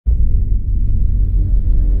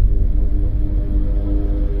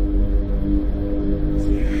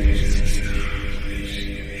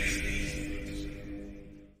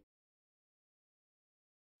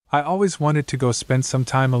I always wanted to go spend some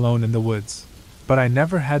time alone in the woods, but I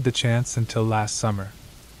never had the chance until last summer.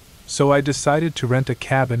 So I decided to rent a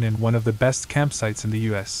cabin in one of the best campsites in the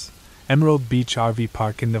U.S., Emerald Beach RV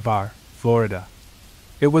Park in Navarre, Florida.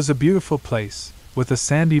 It was a beautiful place, with a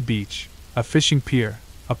sandy beach, a fishing pier,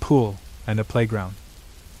 a pool, and a playground.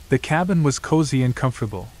 The cabin was cozy and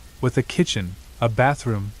comfortable, with a kitchen, a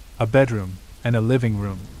bathroom, a bedroom, and a living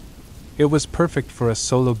room. It was perfect for a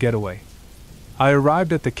solo getaway. I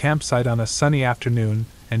arrived at the campsite on a sunny afternoon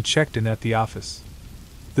and checked in at the office.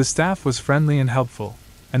 The staff was friendly and helpful,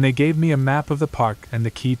 and they gave me a map of the park and the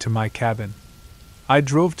key to my cabin. I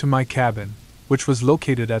drove to my cabin, which was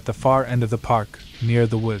located at the far end of the park, near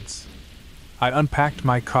the woods. I unpacked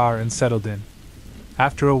my car and settled in.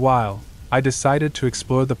 After a while, I decided to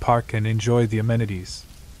explore the park and enjoy the amenities.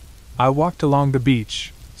 I walked along the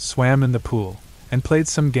beach, swam in the pool, and played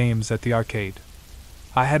some games at the arcade.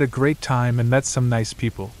 I had a great time and met some nice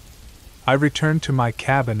people. I returned to my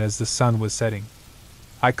cabin as the sun was setting.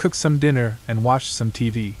 I cooked some dinner and watched some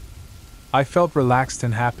TV. I felt relaxed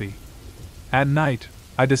and happy. At night,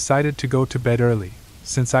 I decided to go to bed early,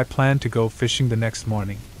 since I planned to go fishing the next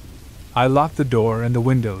morning. I locked the door and the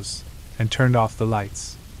windows, and turned off the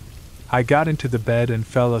lights. I got into the bed and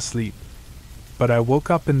fell asleep. But I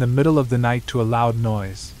woke up in the middle of the night to a loud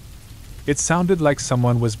noise. It sounded like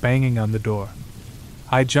someone was banging on the door.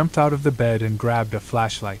 I jumped out of the bed and grabbed a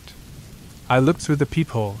flashlight. I looked through the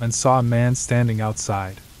peephole and saw a man standing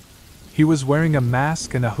outside. He was wearing a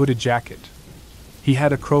mask and a hooded jacket. He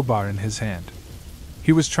had a crowbar in his hand.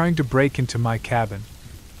 He was trying to break into my cabin.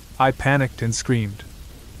 I panicked and screamed.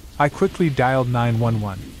 I quickly dialed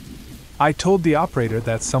 911. I told the operator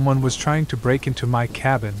that someone was trying to break into my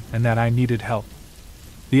cabin and that I needed help.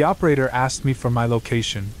 The operator asked me for my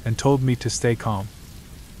location and told me to stay calm.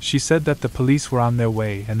 She said that the police were on their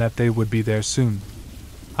way and that they would be there soon.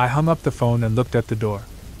 I hung up the phone and looked at the door.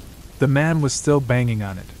 The man was still banging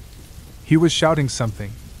on it. He was shouting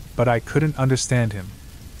something, but I couldn't understand him.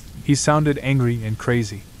 He sounded angry and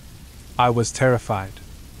crazy. I was terrified.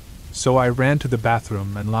 So I ran to the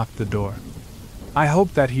bathroom and locked the door. I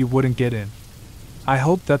hoped that he wouldn't get in. I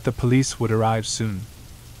hoped that the police would arrive soon.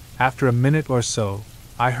 After a minute or so,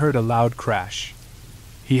 I heard a loud crash.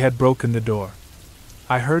 He had broken the door.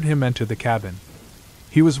 I heard him enter the cabin.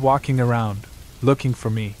 He was walking around, looking for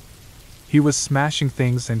me. He was smashing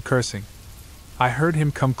things and cursing. I heard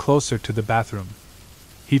him come closer to the bathroom.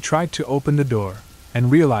 He tried to open the door,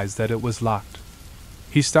 and realized that it was locked.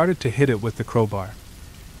 He started to hit it with the crowbar.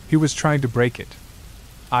 He was trying to break it.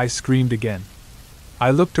 I screamed again.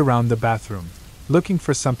 I looked around the bathroom, looking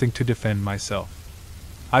for something to defend myself.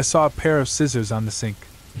 I saw a pair of scissors on the sink.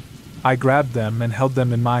 I grabbed them and held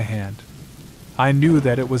them in my hand. I knew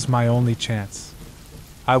that it was my only chance.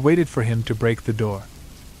 I waited for him to break the door.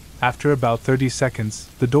 After about 30 seconds,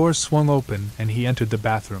 the door swung open and he entered the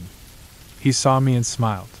bathroom. He saw me and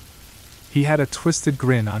smiled. He had a twisted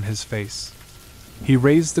grin on his face. He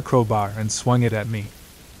raised the crowbar and swung it at me.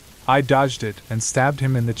 I dodged it and stabbed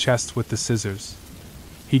him in the chest with the scissors.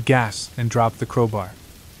 He gasped and dropped the crowbar.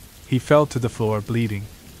 He fell to the floor bleeding.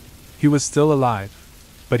 He was still alive,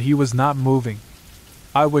 but he was not moving.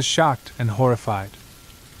 I was shocked and horrified.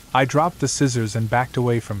 I dropped the scissors and backed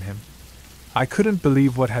away from him. I couldn't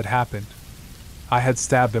believe what had happened. I had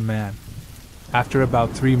stabbed a man. After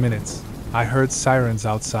about 3 minutes, I heard sirens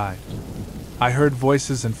outside. I heard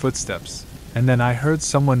voices and footsteps, and then I heard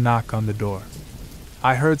someone knock on the door.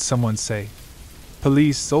 I heard someone say,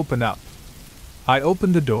 "Police, open up." I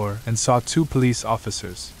opened the door and saw 2 police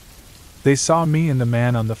officers. They saw me and the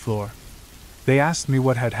man on the floor. They asked me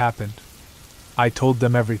what had happened. I told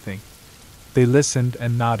them everything. They listened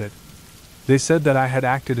and nodded. They said that I had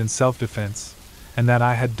acted in self-defense, and that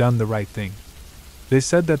I had done the right thing. They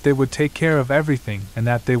said that they would take care of everything and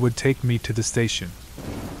that they would take me to the station.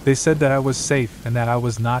 They said that I was safe and that I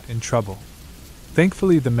was not in trouble.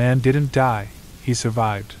 Thankfully, the man didn't die, he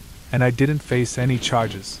survived, and I didn't face any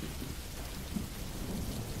charges.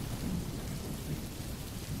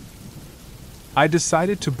 I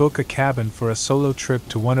decided to book a cabin for a solo trip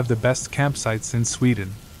to one of the best campsites in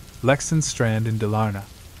Sweden, Leksandsstrand in Dalarna.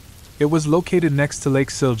 It was located next to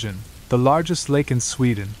Lake Siljan, the largest lake in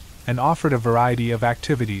Sweden, and offered a variety of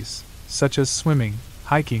activities, such as swimming,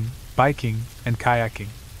 hiking, biking, and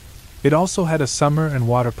kayaking. It also had a summer and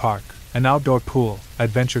water park, an outdoor pool,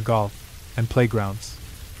 adventure golf, and playgrounds.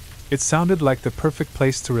 It sounded like the perfect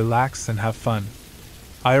place to relax and have fun.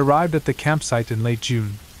 I arrived at the campsite in late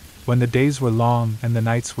June, when the days were long and the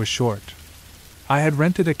nights were short. I had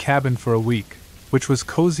rented a cabin for a week, which was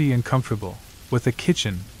cozy and comfortable, with a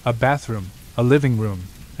kitchen, a bathroom, a living room,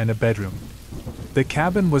 and a bedroom. The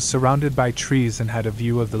cabin was surrounded by trees and had a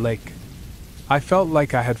view of the lake. I felt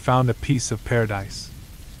like I had found a piece of paradise.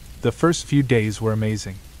 The first few days were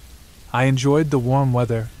amazing. I enjoyed the warm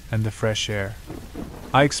weather and the fresh air.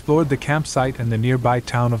 I explored the campsite and the nearby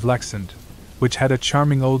town of Lexington, which had a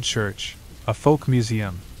charming old church, a folk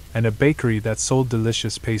museum, and a bakery that sold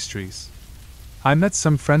delicious pastries. I met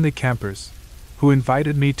some friendly campers, who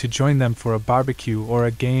invited me to join them for a barbecue or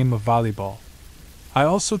a game of volleyball. I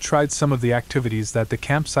also tried some of the activities that the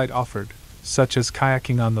campsite offered, such as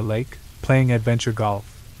kayaking on the lake, playing adventure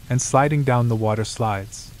golf, and sliding down the water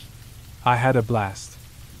slides. I had a blast.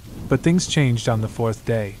 But things changed on the fourth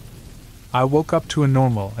day. I woke up to a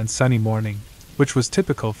normal and sunny morning, which was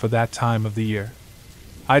typical for that time of the year.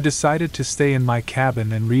 I decided to stay in my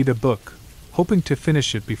cabin and read a book, hoping to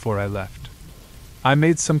finish it before I left. I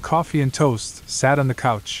made some coffee and toast, sat on the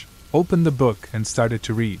couch, opened the book, and started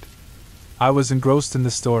to read. I was engrossed in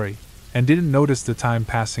the story, and didn't notice the time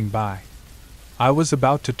passing by. I was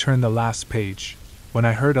about to turn the last page, when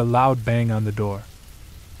I heard a loud bang on the door.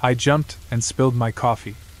 I jumped and spilled my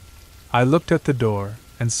coffee. I looked at the door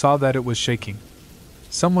and saw that it was shaking.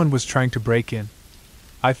 Someone was trying to break in.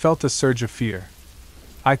 I felt a surge of fear.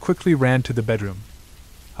 I quickly ran to the bedroom.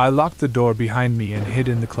 I locked the door behind me and hid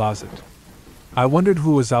in the closet. I wondered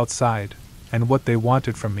who was outside and what they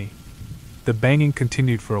wanted from me. The banging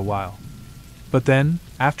continued for a while. But then,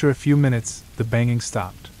 after a few minutes, the banging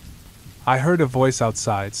stopped. I heard a voice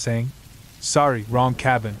outside saying, "Sorry, wrong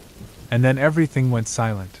cabin," and then everything went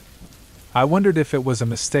silent. I wondered if it was a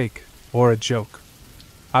mistake or a joke.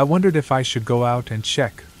 I wondered if I should go out and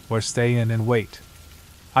check or stay in and wait.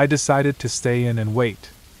 I decided to stay in and wait.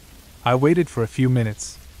 I waited for a few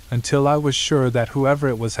minutes, until I was sure that whoever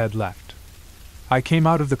it was had left. I came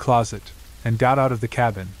out of the closet and got out of the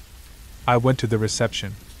cabin. I went to the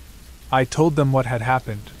reception. I told them what had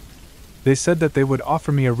happened. They said that they would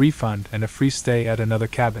offer me a refund and a free stay at another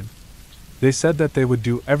cabin. They said that they would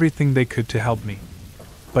do everything they could to help me.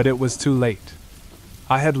 But it was too late.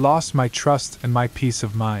 I had lost my trust and my peace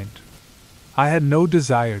of mind. I had no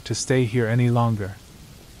desire to stay here any longer.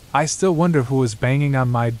 I still wonder who was banging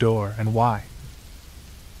on my door and why.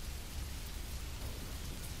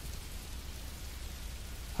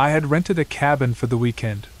 I had rented a cabin for the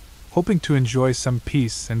weekend, hoping to enjoy some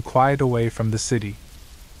peace and quiet away from the city.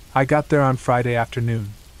 I got there on Friday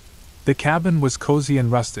afternoon. The cabin was cozy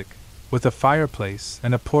and rustic, with a fireplace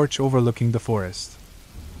and a porch overlooking the forest.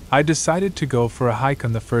 I decided to go for a hike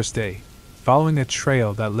on the first day, following a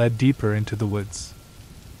trail that led deeper into the woods.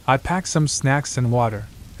 I packed some snacks and water,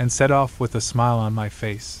 and set off with a smile on my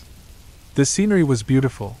face. The scenery was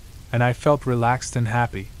beautiful, and I felt relaxed and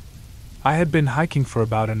happy. I had been hiking for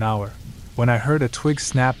about an hour, when I heard a twig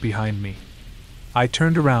snap behind me. I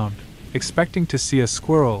turned around, expecting to see a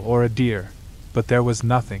squirrel or a deer, but there was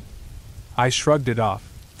nothing. I shrugged it off,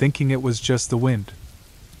 thinking it was just the wind.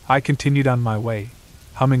 I continued on my way,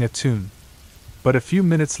 humming a tune. But a few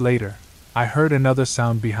minutes later, I heard another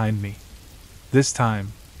sound behind me. This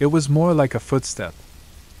time, it was more like a footstep.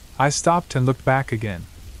 I stopped and looked back again,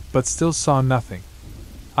 but still saw nothing.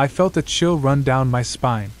 I felt a chill run down my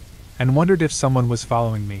spine, and wondered if someone was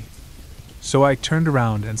following me. So I turned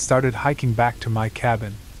around and started hiking back to my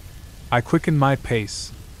cabin. I quickened my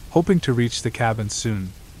pace, hoping to reach the cabin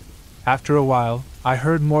soon. After a while, I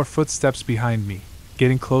heard more footsteps behind me,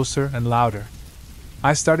 getting closer and louder.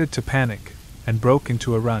 I started to panic, and broke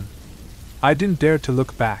into a run. I didn't dare to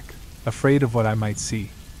look back, afraid of what I might see.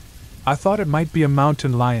 I thought it might be a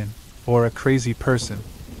mountain lion, or a crazy person.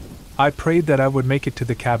 I prayed that I would make it to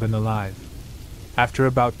the cabin alive. After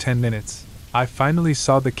about 10 minutes, I finally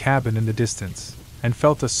saw the cabin in the distance, and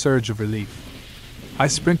felt a surge of relief. I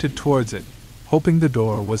sprinted towards it, hoping the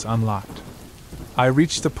door was unlocked. I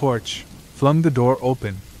reached the porch, flung the door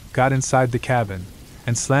open, got inside the cabin,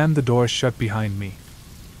 and slammed the door shut behind me.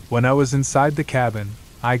 When I was inside the cabin,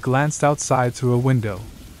 I glanced outside through a window,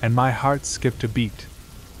 and my heart skipped a beat.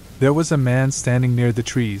 There was a man standing near the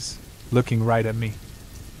trees, looking right at me.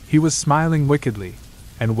 He was smiling wickedly,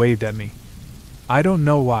 and waved at me. I don't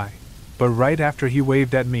know why, but right after he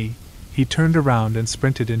waved at me, he turned around and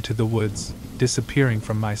sprinted into the woods, disappearing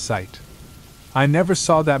from my sight. I never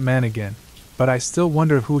saw that man again, but I still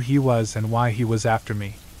wonder who he was and why he was after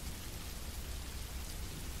me.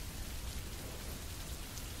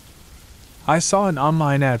 I saw an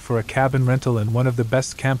online ad for a cabin rental in one of the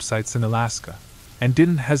best campsites in Alaska, and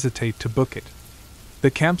didn't hesitate to book it.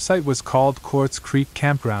 The campsite was called Quartz Creek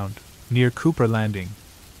Campground, near Cooper Landing.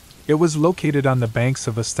 It was located on the banks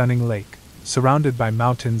of a stunning lake, surrounded by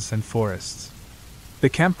mountains and forests. The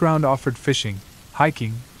campground offered fishing,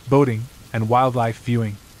 hiking, boating, and wildlife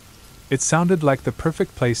viewing. It sounded like the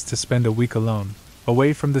perfect place to spend a week alone,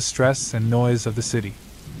 away from the stress and noise of the city.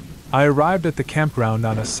 I arrived at the campground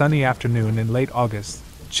on a sunny afternoon in late August,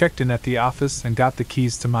 checked in at the office and got the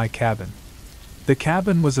keys to my cabin. The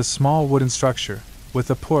cabin was a small wooden structure,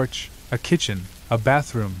 with a porch, a kitchen, a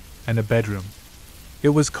bathroom, and a bedroom. It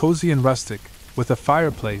was cozy and rustic, with a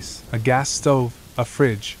fireplace, a gas stove, a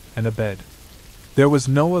fridge, and a bed. There was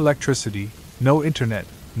no electricity, no internet,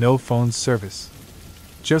 no phone service.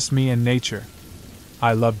 Just me and nature.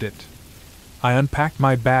 I loved it. I unpacked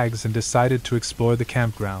my bags and decided to explore the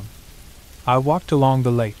campground. I walked along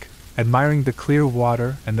the lake, admiring the clear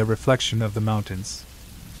water and the reflection of the mountains.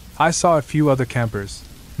 I saw a few other campers,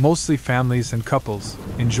 mostly families and couples,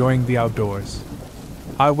 enjoying the outdoors.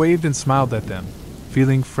 I waved and smiled at them,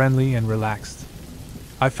 feeling friendly and relaxed.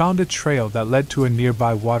 I found a trail that led to a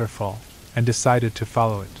nearby waterfall, and decided to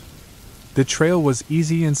follow it. The trail was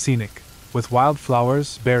easy and scenic, with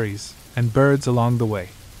wildflowers, berries, and birds along the way.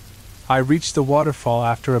 I reached the waterfall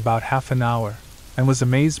after about half an hour, and was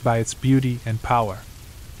amazed by its beauty and power.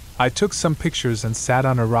 I took some pictures and sat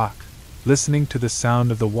on a rock, listening to the sound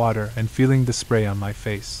of the water and feeling the spray on my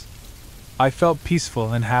face. I felt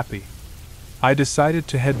peaceful and happy. I decided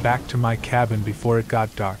to head back to my cabin before it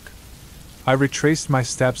got dark. I retraced my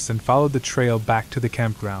steps and followed the trail back to the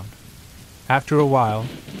campground. After a while,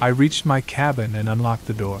 I reached my cabin and unlocked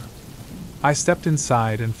the door. I stepped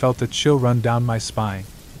inside and felt a chill run down my spine.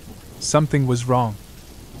 Something was wrong.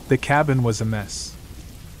 The cabin was a mess.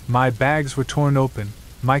 My bags were torn open,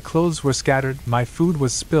 my clothes were scattered, my food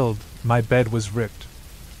was spilled, my bed was ripped.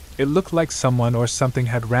 It looked like someone or something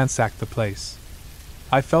had ransacked the place.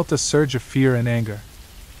 I felt a surge of fear and anger.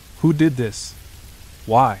 Who did this?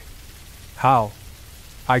 Why? How?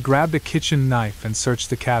 I grabbed a kitchen knife and searched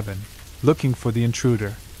the cabin, looking for the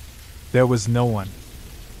intruder. There was no one.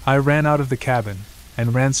 I ran out of the cabin,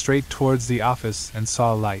 and ran straight towards the office and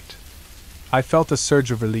saw a light. I felt a surge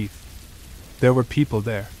of relief. There were people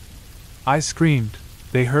there. I screamed,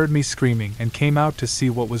 they heard me screaming and came out to see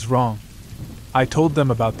what was wrong. I told them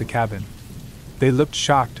about the cabin. They looked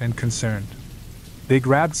shocked and concerned. They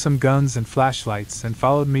grabbed some guns and flashlights and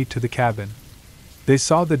followed me to the cabin. They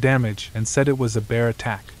saw the damage and said it was a bear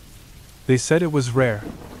attack. They said it was rare,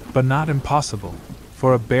 but not impossible,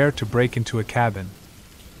 for a bear to break into a cabin.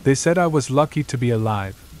 They said I was lucky to be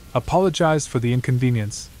alive, apologized for the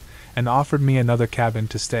inconvenience, and offered me another cabin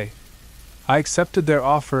to stay. I accepted their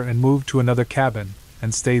offer and moved to another cabin,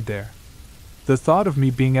 and stayed there. The thought of me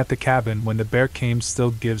being at the cabin when the bear came still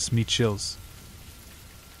gives me chills.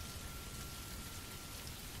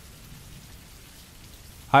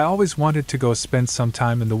 I always wanted to go spend some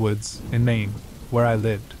time in the woods, in Maine, where I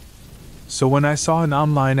lived. So when I saw an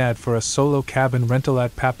online ad for a solo cabin rental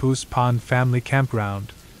at Papoose Pond Family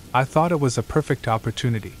Campground, I thought it was a perfect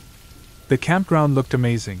opportunity. The campground looked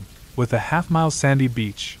amazing, with a half-mile sandy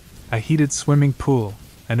beach, a heated swimming pool,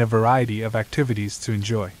 and a variety of activities to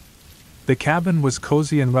enjoy. The cabin was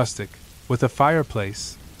cozy and rustic, with a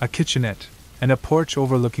fireplace, a kitchenette, and a porch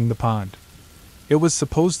overlooking the pond. It was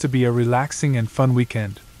supposed to be a relaxing and fun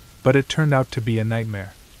weekend, but it turned out to be a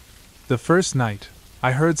nightmare. The first night,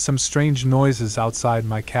 I heard some strange noises outside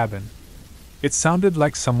my cabin. It sounded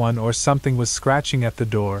like someone or something was scratching at the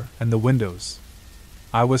door and the windows.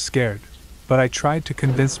 I was scared, but I tried to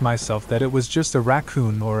convince myself that it was just a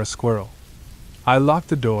raccoon or a squirrel. I locked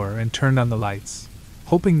the door and turned on the lights,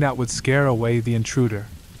 hoping that would scare away the intruder.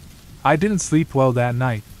 I didn't sleep well that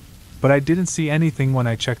night, but I didn't see anything when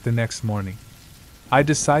I checked the next morning. I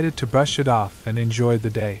decided to brush it off and enjoy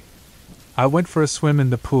the day. I went for a swim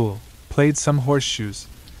in the pool, played some horseshoes,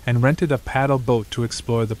 and rented a paddle boat to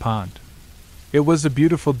explore the pond. It was a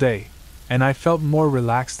beautiful day, and I felt more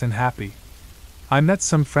relaxed and happy. I met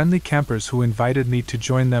some friendly campers who invited me to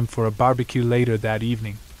join them for a barbecue later that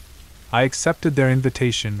evening. I accepted their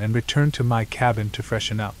invitation and returned to my cabin to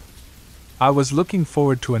freshen up. I was looking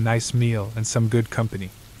forward to a nice meal and some good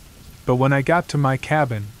company. But when I got to my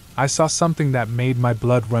cabin, I saw something that made my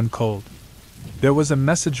blood run cold. There was a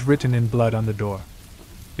message written in blood on the door.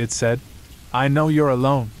 It said, "I know you're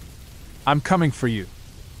alone. I'm coming for you."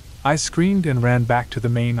 I screamed and ran back to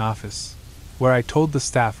the main office, where I told the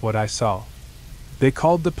staff what I saw. They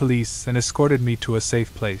called the police and escorted me to a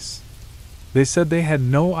safe place. They said they had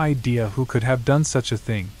no idea who could have done such a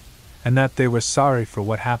thing, and that they were sorry for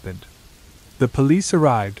what happened. The police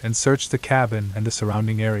arrived and searched the cabin and the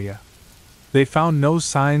surrounding area. They found no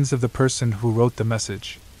signs of the person who wrote the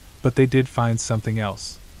message, but they did find something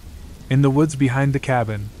else. In the woods behind the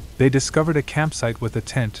cabin, they discovered a campsite with a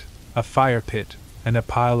tent, a fire pit, and a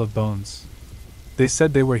pile of bones. They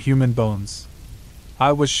said they were human bones.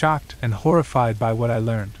 I was shocked and horrified by what I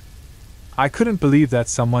learned. I couldn't believe that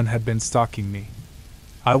someone had been stalking me.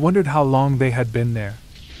 I wondered how long they had been there,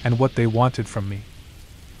 and what they wanted from me.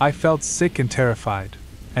 I felt sick and terrified,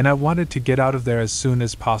 and I wanted to get out of there as soon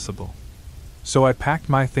as possible. So I packed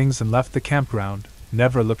my things and left the campground,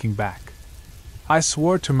 never looking back. I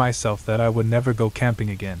swore to myself that I would never go camping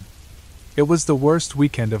again. It was the worst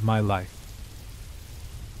weekend of my life.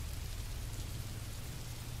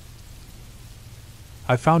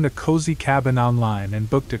 I found a cozy cabin online and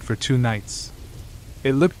booked it for 2 nights.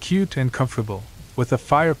 It looked cute and comfortable, with a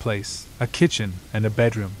fireplace, a kitchen, and a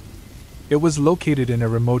bedroom. It was located in a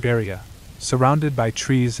remote area, surrounded by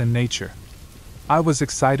trees and nature. I was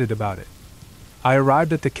excited about it. I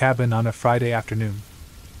arrived at the cabin on a Friday afternoon.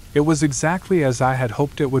 It was exactly as I had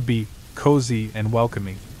hoped it would be, cozy and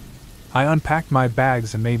welcoming. I unpacked my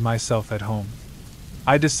bags and made myself at home.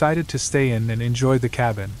 I decided to stay in and enjoy the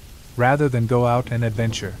cabin, rather than go out and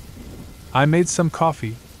adventure. I made some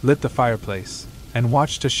coffee, lit the fireplace, and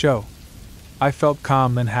watched a show. I felt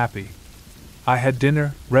calm and happy. I had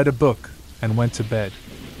dinner, read a book, and went to bed.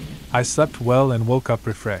 I slept well and woke up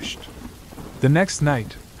refreshed. The next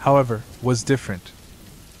night, however, was different.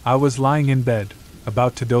 I was lying in bed,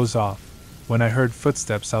 about to doze off, when I heard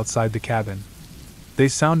footsteps outside the cabin. They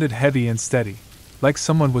sounded heavy and steady, like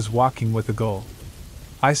someone was walking with a goal.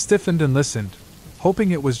 I stiffened and listened,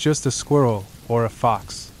 hoping it was just a squirrel or a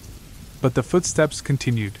fox. But the footsteps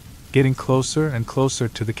continued, getting closer and closer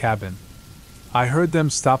to the cabin. I heard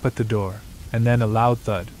them stop at the door, and then a loud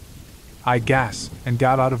thud. I gasped and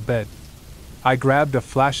got out of bed. I grabbed a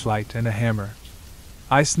flashlight and a hammer.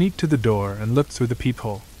 I sneaked to the door and looked through the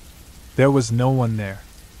peephole. There was no one there.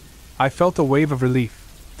 I felt a wave of relief,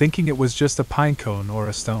 thinking it was just a pine cone or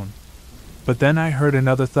a stone. But then I heard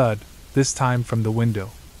another thud, this time from the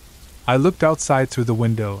window. I looked outside through the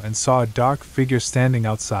window and saw a dark figure standing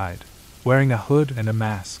outside, wearing a hood and a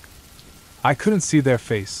mask. I couldn't see their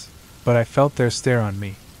face, but I felt their stare on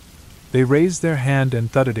me. They raised their hand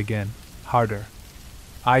and thudded again, harder.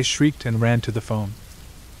 I shrieked and ran to the phone.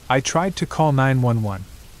 I tried to call 911,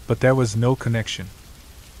 but there was no connection.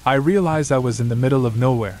 I realized I was in the middle of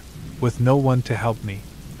nowhere, with no one to help me.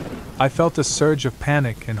 I felt a surge of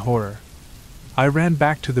panic and horror. I ran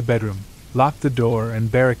back to the bedroom, locked the door, and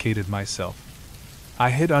barricaded myself.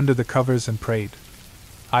 I hid under the covers and prayed.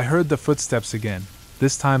 I heard the footsteps again,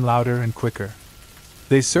 this time louder and quicker.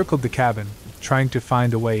 They circled the cabin, trying to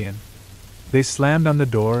find a way in. They slammed on the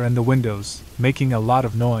door and the windows, making a lot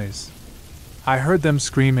of noise. I heard them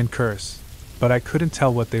scream and curse, but I couldn't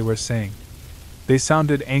tell what they were saying. They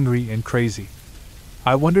sounded angry and crazy.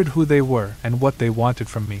 I wondered who they were and what they wanted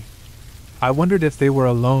from me. I wondered if they were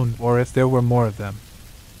alone or if there were more of them.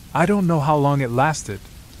 I don't know how long it lasted,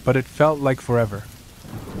 but it felt like forever.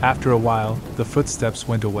 After a while, the footsteps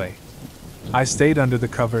went away. I stayed under the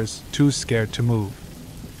covers, too scared to move.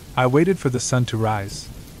 I waited for the sun to rise,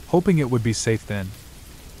 hoping it would be safe then.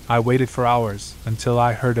 I waited for hours, until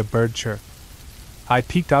I heard a bird chirp. I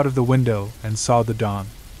peeked out of the window and saw the dawn.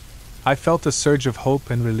 I felt a surge of hope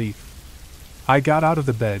and relief. I got out of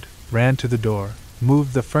the bed, ran to the door,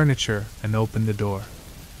 moved the furniture, and opened the door.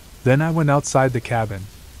 Then I went outside the cabin,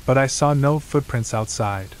 but I saw no footprints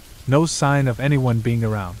outside, no sign of anyone being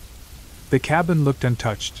around. The cabin looked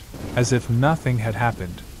untouched, as if nothing had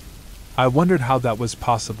happened. I wondered how that was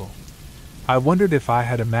possible. I wondered if I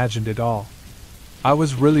had imagined it all. I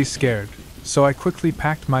was really scared, so I quickly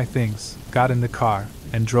packed my things, got in the car,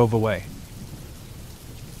 and drove away.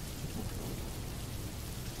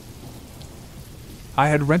 I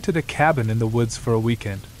had rented a cabin in the woods for a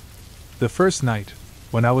weekend. The first night,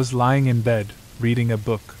 when I was lying in bed, reading a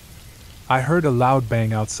book, I heard a loud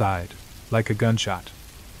bang outside, like a gunshot.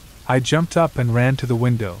 I jumped up and ran to the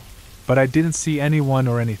window, but I didn't see anyone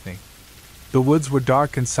or anything. The woods were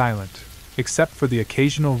dark and silent, except for the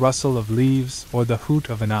occasional rustle of leaves or the hoot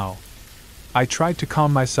of an owl. I tried to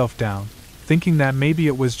calm myself down, thinking that maybe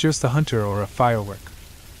it was just a hunter or a firework.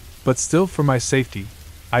 But still, for my safety,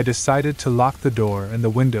 I decided to lock the door and the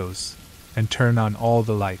windows, and turn on all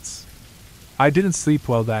the lights. I didn't sleep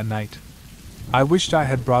well that night. I wished I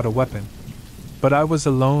had brought a weapon, but I was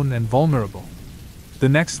alone and vulnerable. The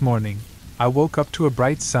next morning, I woke up to a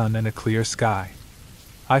bright sun and a clear sky.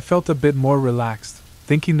 I felt a bit more relaxed,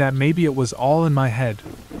 thinking that maybe it was all in my head,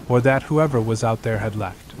 or that whoever was out there had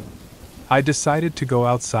left. I decided to go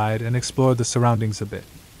outside and explore the surroundings a bit.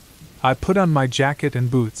 I put on my jacket and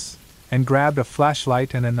boots, and grabbed a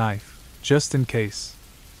flashlight and a knife, just in case.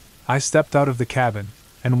 I stepped out of the cabin,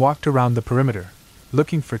 and walked around the perimeter,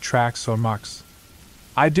 looking for tracks or marks.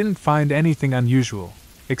 I didn't find anything unusual,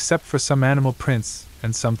 except for some animal prints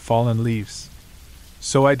and some fallen leaves.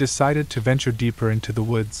 So I decided to venture deeper into the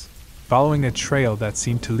woods, following a trail that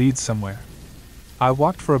seemed to lead somewhere. I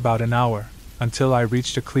walked for about an hour, until I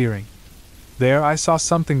reached a clearing. There I saw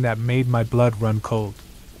something that made my blood run cold.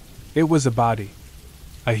 It was a body.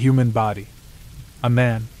 A human body. A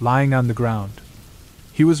man, lying on the ground.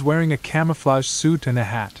 He was wearing a camouflage suit and a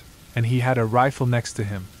hat, and he had a rifle next to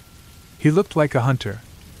him. He looked like a hunter,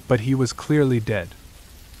 but he was clearly dead.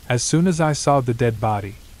 As soon as I saw the dead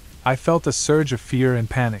body, I felt a surge of fear and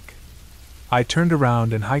panic. I turned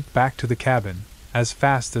around and hiked back to the cabin, as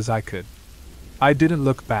fast as I could. I didn't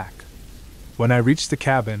look back. When I reached the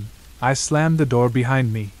cabin, I slammed the door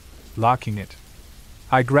behind me, locking it.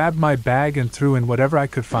 I grabbed my bag and threw in whatever I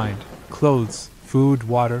could find: clothes, food,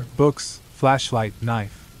 water, books, flashlight,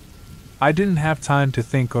 knife. I didn't have time to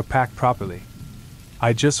think or pack properly.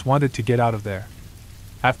 I just wanted to get out of there.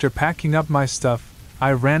 After packing up my stuff,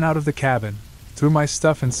 I ran out of the cabin, threw my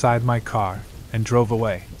stuff inside my car, and drove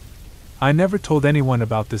away. I never told anyone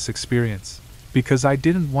about this experience, because I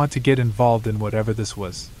didn't want to get involved in whatever this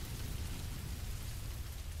was.